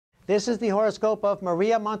This is the horoscope of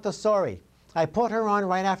Maria Montessori. I put her on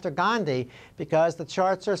right after Gandhi because the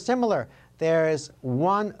charts are similar. There's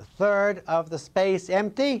 1/3 of the space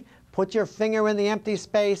empty. Put your finger in the empty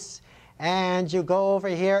space and you go over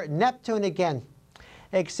here, Neptune again.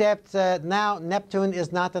 Except now Neptune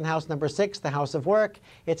is not in house number 6, the house of work.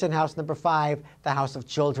 It's in house number 5, the house of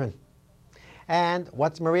children. And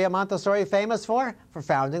what's Maria Montessori famous for? For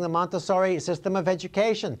founding the Montessori system of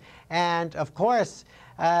education. And of course,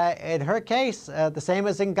 in her case, the same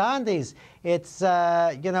as in Gandhi's, it's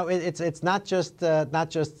it's not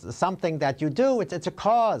just something that you do. It's a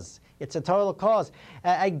cause. It's a total cause.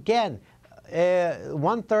 Again,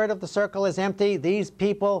 1/3 of the circle is empty. These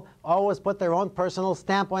people always put their own personal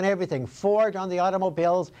stamp on everything. Ford on the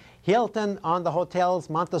automobiles, Hilton on the hotels,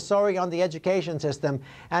 Montessori on the education system,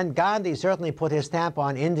 and Gandhi certainly put his stamp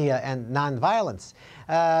on India and nonviolence.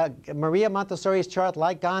 Maria Montessori's chart,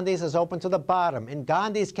 like Gandhi's, is open to the bottom. In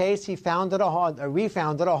Gandhi's case, he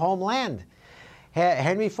refounded a homeland.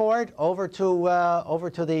 Henry Ford, over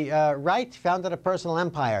to the right, founded a personal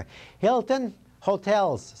empire. Hilton,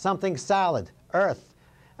 hotels, something solid, earth.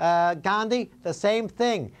 Gandhi, the same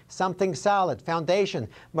thing, something solid, foundation.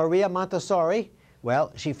 Maria Montessori,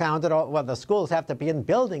 well, she founded all, well, the schools have to be in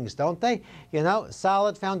buildings, don't they? You know,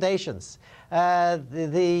 solid foundations.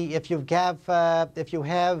 If you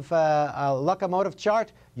have a locomotive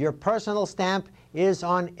chart, your personal stamp is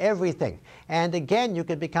on everything. And again, you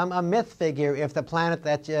could become a myth figure if the planet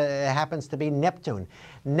that happens to be Neptune.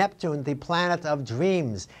 Neptune, the planet of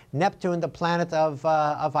dreams. Neptune, the planet of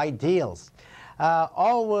ideals.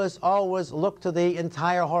 Always look to the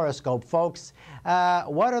entire horoscope, folks.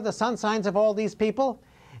 What are the sun signs of all these people?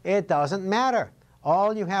 It doesn't matter.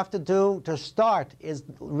 All you have to do to start is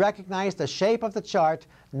recognize the shape of the chart,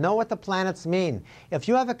 know what the planets mean. If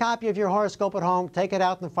you have a copy of your horoscope at home, take it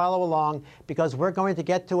out and follow along, because we're going to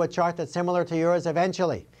get to a chart that's similar to yours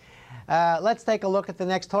eventually. Let's take a look at the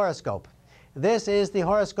next horoscope. This is the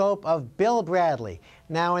horoscope of Bill Bradley.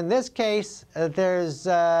 Now, in this case, it's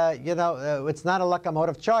not a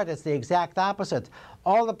locomotive chart. It's the exact opposite.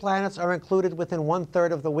 All the planets are included within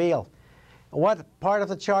 1/3 of the wheel. What part of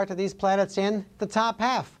the chart are these planets in? The top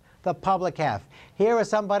half, the public half. Here is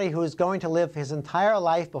somebody who's going to live his entire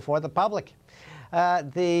life before the public.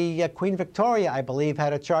 Queen Victoria, I believe,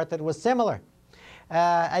 had a chart that was similar.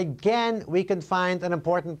 Again, we can find an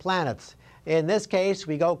important planet. In this case,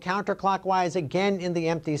 we go counterclockwise again in the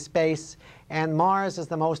empty space, and Mars is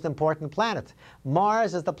the most important planet.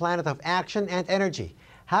 Mars is the planet of action and energy.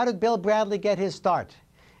 How did Bill Bradley get his start?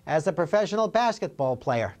 As a professional basketball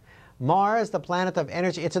player. Mars, the planet of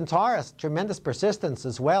energy. It's in Taurus, tremendous persistence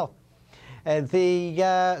as well.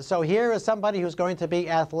 So here is somebody who's going to be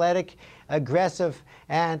athletic, aggressive,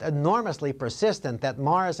 and enormously persistent. That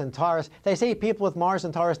Mars and Taurus, they say people with Mars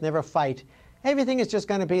and Taurus never fight. Everything is just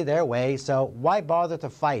going to be their way, so why bother to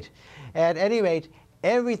fight? At any rate,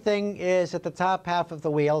 everything is at the top half of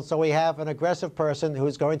the wheel, so we have an aggressive person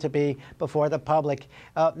who's going to be before the public.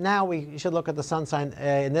 Now we should look at the sun sign.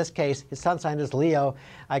 In this case, his sun sign is Leo.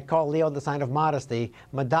 I call Leo the sign of modesty.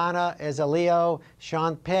 Madonna is a Leo.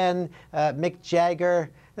 Sean Penn, Mick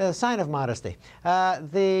Jagger, the sign of modesty.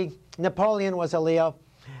 Napoleon was a Leo.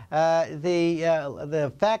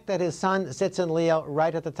 The fact that his sun sits in Leo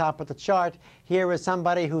right at the top of the chart, here is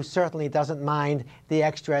somebody who certainly doesn't mind the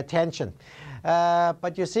extra attention.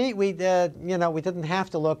 But you see, we didn't have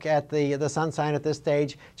to look at the sun sign at this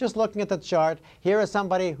stage. Just looking at the chart, here is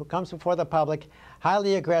somebody who comes before the public,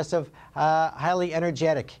 highly aggressive, highly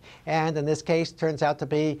energetic, and in this case turns out to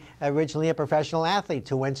be originally a professional athlete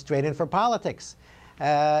who went straight in for politics.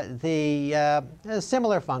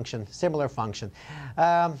 Similar function.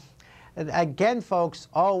 Again, folks,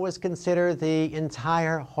 always consider the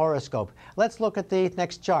entire horoscope. Let's look at the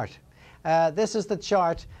next chart. This is the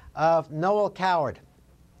chart of Noel Coward.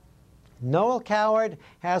 Noel Coward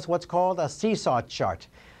has what's called a seesaw chart.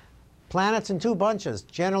 Planets in two bunches,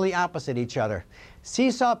 generally opposite each other.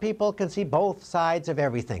 Seesaw people can see both sides of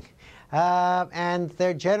everything. And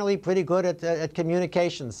they're generally pretty good at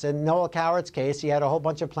communications. In Noel Coward's case, he had a whole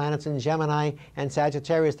bunch of planets in Gemini and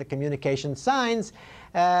Sagittarius, the communication signs,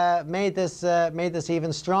 made this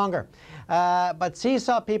even stronger. But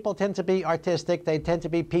seesaw people tend to be artistic. They tend to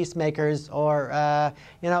be peacemakers, or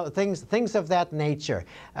things of that nature.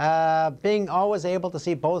 Being always able to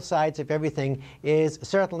see both sides of everything is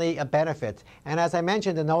certainly a benefit. And as I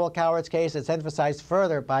mentioned, in Noel Coward's case, it's emphasized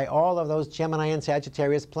further by all of those Gemini and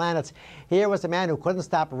Sagittarius planets. Here was a man who couldn't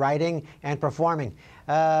stop writing and performing.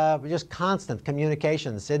 Just constant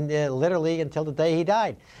communications, and literally until the day he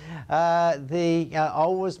died.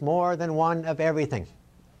 Always more than one of everything.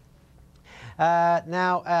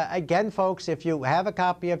 Again, folks, if you have a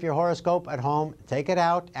copy of your horoscope at home, take it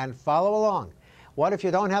out and follow along. What if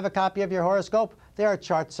you don't have a copy of your horoscope? There are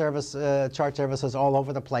chart services all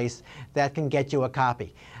over the place that can get you a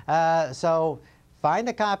copy. So find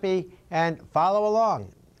a copy and follow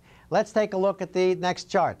along. Let's take a look at the next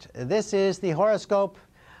chart. This is the horoscope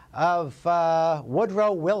of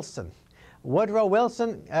Woodrow Wilson. Woodrow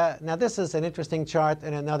Wilson, now this is an interesting chart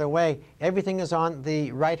in another way. Everything is on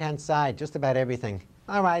the right-hand side, just about everything.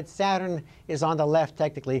 All right, Saturn is on the left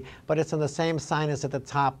technically, but it's in the same sign as at the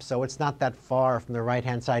top, so it's not that far from the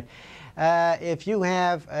right-hand side. If you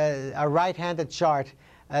have a right-handed chart,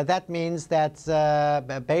 that means that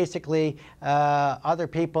basically other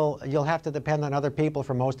people, you'll have to depend on other people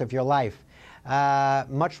for most of your life.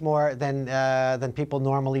 Much more than people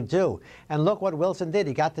normally do. And look what Wilson did.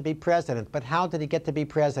 He got to be president. But how did he get to be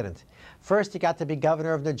president? First, he got to be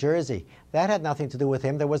governor of New Jersey. That had nothing to do with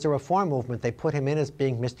him. There was a reform movement. They put him in as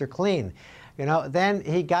being Mr. Clean. You know, then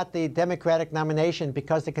he got the Democratic nomination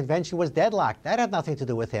because the convention was deadlocked. That had nothing to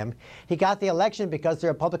do with him. He got the election because the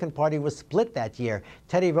Republican Party was split that year.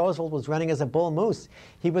 Teddy Roosevelt was running as a bull moose.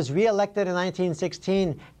 He was reelected in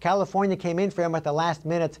 1916. California came in for him at the last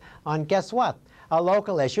minute on, guess what? A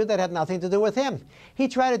local issue that had nothing to do with him. He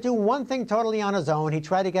tried to do one thing totally on his own. He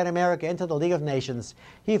tried to get America into the League of Nations.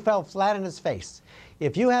 He fell flat on his face.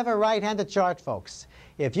 If you have a right-handed chart, folks,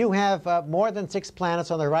 if you have more than 6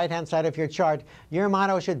 planets on the right-hand side of your chart, your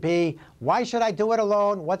motto should be, why should I do it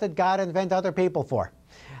alone? What did God invent other people for?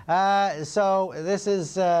 So this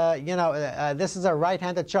is, this is a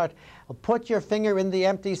right-handed chart. Put your finger in the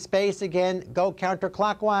empty space again, go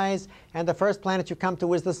counterclockwise, and the first planet you come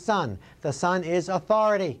to is the Sun. The Sun is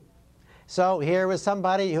authority. So here was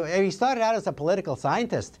somebody who, he started out as a political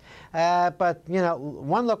scientist, but, you know,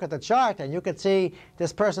 one look at the chart and you could see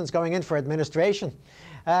this person's going in for administration.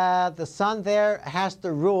 The Sun there has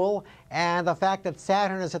to rule, and the fact that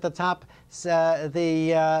Saturn is at the top, Saturn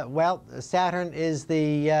is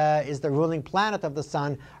the ruling planet of the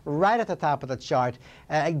Sun, right at the top of the chart.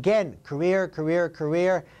 Again, career, career,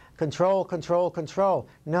 career. Control, control, control.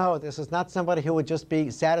 No, this is not somebody who would just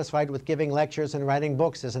be satisfied with giving lectures and writing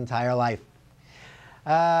books his entire life.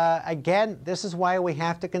 Again, this is why we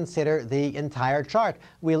have to consider the entire chart.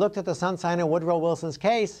 We looked at the sun sign in Woodrow Wilson's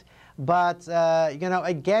case, but you know,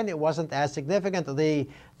 again, it wasn't as significant. The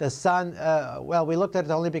Sun, well, we looked at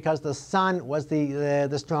it only because the Sun was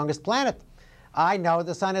the strongest planet. I know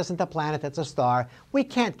the Sun isn't a planet, it's a star. We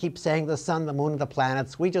can't keep saying the Sun, the Moon, and the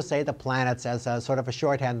planets. We just say the planets as a sort of a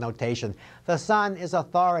shorthand notation. The Sun is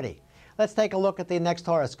authority. Let's take a look at the next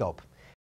horoscope.